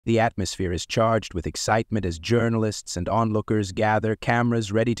The atmosphere is charged with excitement as journalists and onlookers gather,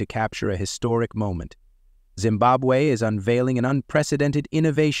 cameras ready to capture a historic moment. Zimbabwe is unveiling an unprecedented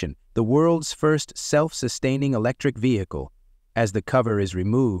innovation, the world's first self-sustaining electric vehicle. As the cover is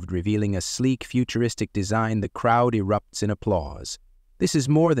removed, revealing a sleek, futuristic design, the crowd erupts in applause. This is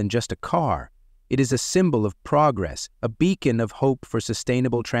more than just a car. It is a symbol of progress, a beacon of hope for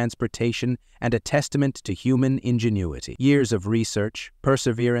sustainable transportation, and a testament to human ingenuity. Years of research,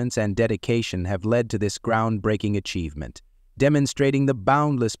 perseverance, and dedication have led to this groundbreaking achievement, demonstrating the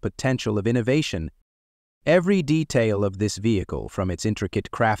boundless potential of innovation. Every detail of this vehicle, from its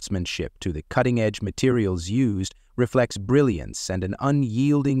intricate craftsmanship to the cutting-edge materials used, reflects brilliance and an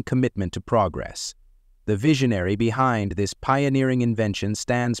unyielding commitment to progress. The visionary behind this pioneering invention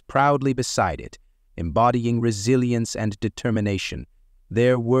stands proudly beside it, embodying resilience and determination.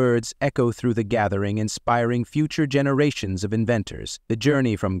 Their words echo through the gathering, inspiring future generations of inventors. The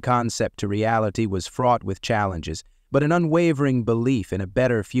journey from concept to reality was fraught with challenges, but an unwavering belief in a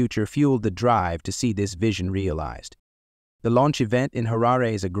better future fueled the drive to see this vision realized. The launch event in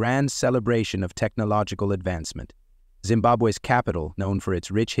Harare is a grand celebration of technological advancement. Zimbabwe's capital, known for its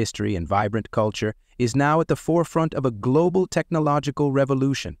rich history and vibrant culture, is now at the forefront of a global technological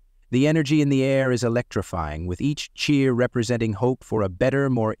revolution. The energy in the air is electrifying, with each cheer representing hope for a better,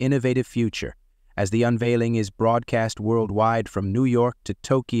 more innovative future. As the unveiling is broadcast worldwide from New York to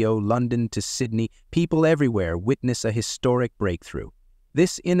Tokyo, London to Sydney, people everywhere witness a historic breakthrough.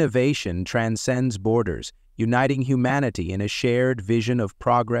 This innovation transcends borders, uniting humanity in a shared vision of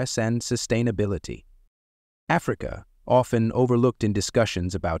progress and sustainability. Africa, often overlooked in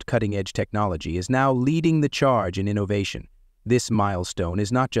discussions about cutting-edge technology, is now leading the charge in innovation. This milestone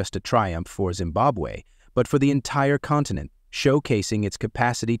is not just a triumph for Zimbabwe, but for the entire continent, showcasing its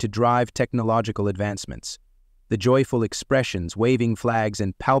capacity to drive technological advancements. The joyful expressions, waving flags,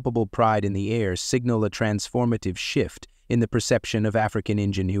 and palpable pride in the air signal a transformative shift in the perception of African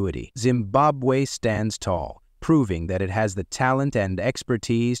ingenuity. Zimbabwe stands tall, proving that it has the talent and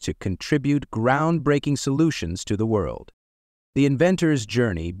expertise to contribute groundbreaking solutions to the world. The inventor's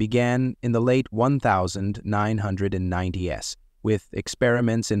journey began in the late 1990s, with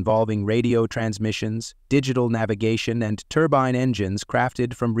experiments involving radio transmissions, digital navigation, and turbine engines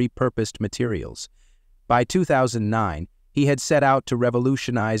crafted from repurposed materials. By 2009, he had set out to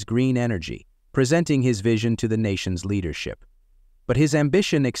revolutionize green energy, presenting his vision to the nation's leadership. But his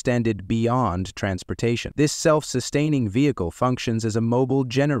ambition extended beyond transportation. This self-sustaining vehicle functions as a mobile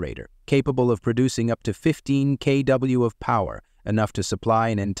generator, capable of producing up to 15 kW of power, enough to supply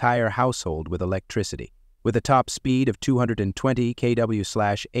an entire household with electricity. With a top speed of 220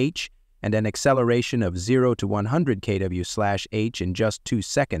 kW/h and an acceleration of 0 to 100 kW/h in just 2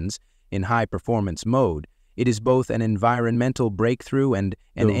 seconds in high-performance mode, it is both an environmental breakthrough and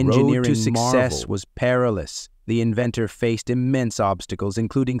an engineering marvel. The road to success was perilous. The inventor faced immense obstacles,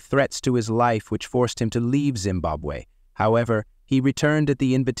 including threats to his life, which forced him to leave Zimbabwe. However, he returned at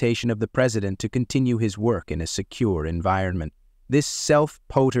the invitation of the president to continue his work in a secure environment. This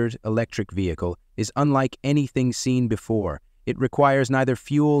self-powered electric vehicle is unlike anything seen before. It requires neither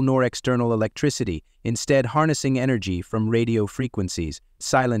fuel nor external electricity, instead harnessing energy from radio frequencies.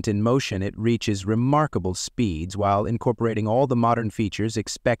 Silent in motion, it reaches remarkable speeds while incorporating all the modern features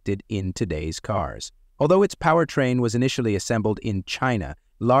expected in today's cars. Although its powertrain was initially assembled in China,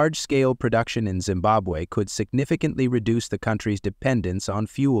 large-scale production in Zimbabwe could significantly reduce the country's dependence on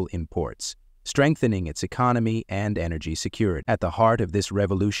fuel imports, strengthening its economy and energy security. At the heart of this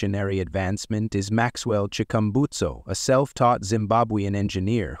revolutionary advancement is Maxwell Chikumbutso, a self-taught Zimbabwean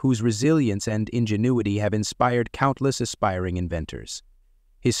engineer whose resilience and ingenuity have inspired countless aspiring inventors.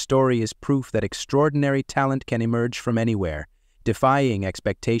 His story is proof that extraordinary talent can emerge from anywhere, defying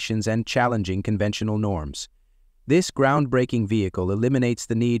expectations and challenging conventional norms. This groundbreaking vehicle eliminates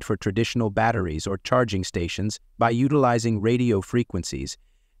the need for traditional batteries or charging stations by utilizing radio frequencies,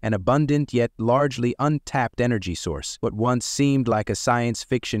 an abundant yet largely untapped energy source. What once seemed like a science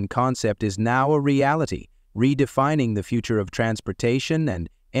fiction concept is now a reality, redefining the future of transportation and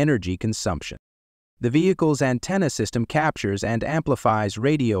energy consumption. The vehicle's antenna system captures and amplifies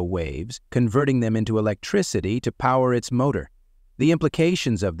radio waves, converting them into electricity to power its motor. The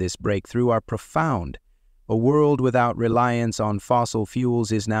implications of this breakthrough are profound. A world without reliance on fossil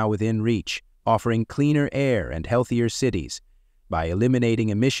fuels is now within reach, offering cleaner air and healthier cities. By eliminating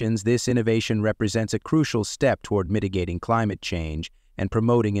emissions, this innovation represents a crucial step toward mitigating climate change and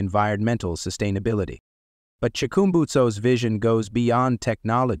promoting environmental sustainability. But Chikumbutso's vision goes beyond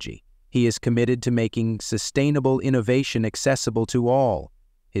technology. He is committed to making sustainable innovation accessible to all.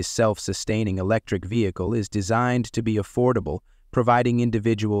 His self-sustaining electric vehicle is designed to be affordable, providing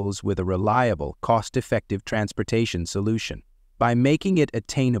individuals with a reliable, cost-effective transportation solution. By making it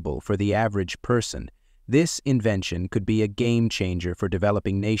attainable for the average person, this invention could be a game-changer for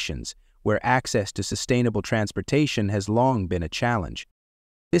developing nations, where access to sustainable transportation has long been a challenge.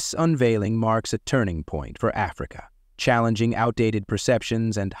 This unveiling marks a turning point for Africa, challenging outdated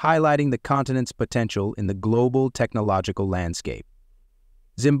perceptions and highlighting the continent's potential in the global technological landscape.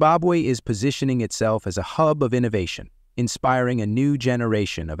 Zimbabwe is positioning itself as a hub of innovation, inspiring a new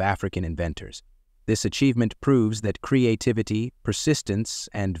generation of African inventors. This achievement proves that creativity, persistence,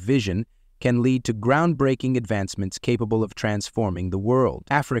 and vision can lead to groundbreaking advancements capable of transforming the world.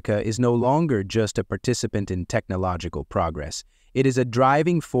 Africa is no longer just a participant in technological progress. It is a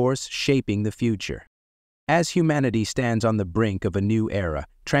driving force shaping the future. As humanity stands on the brink of a new era,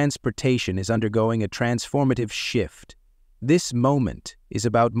 transportation is undergoing a transformative shift. This moment is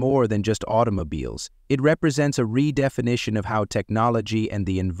about more than just automobiles. It represents a redefinition of how technology and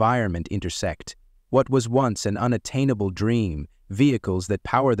the environment intersect. What was once an unattainable dream, vehicles that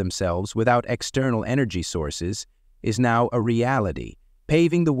power themselves without external energy sources, is now a reality,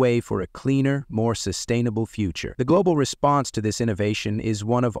 paving the way for a cleaner, more sustainable future. The global response to this innovation is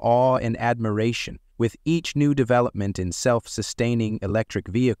one of awe and admiration, with each new development in self-sustaining electric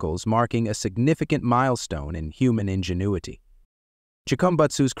vehicles marking a significant milestone in human ingenuity.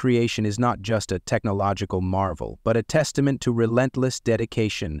 Chikumbutso's creation is not just a technological marvel, but a testament to relentless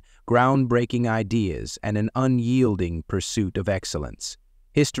dedication, groundbreaking ideas, and an unyielding pursuit of excellence.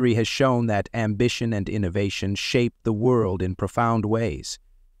 History has shown that ambition and innovation shape the world in profound ways.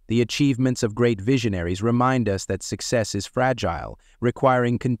 The achievements of great visionaries remind us that success is fragile,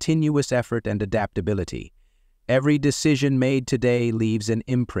 requiring continuous effort and adaptability. Every decision made today leaves an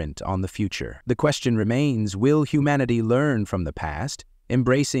imprint on the future. The question remains, will humanity learn from the past,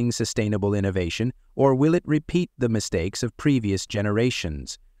 embracing sustainable innovation, or will it repeat the mistakes of previous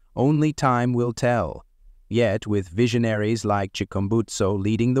generations? Only time will tell. Yet, with visionaries like Chikumbutso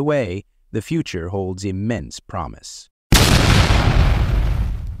leading the way, the future holds immense promise.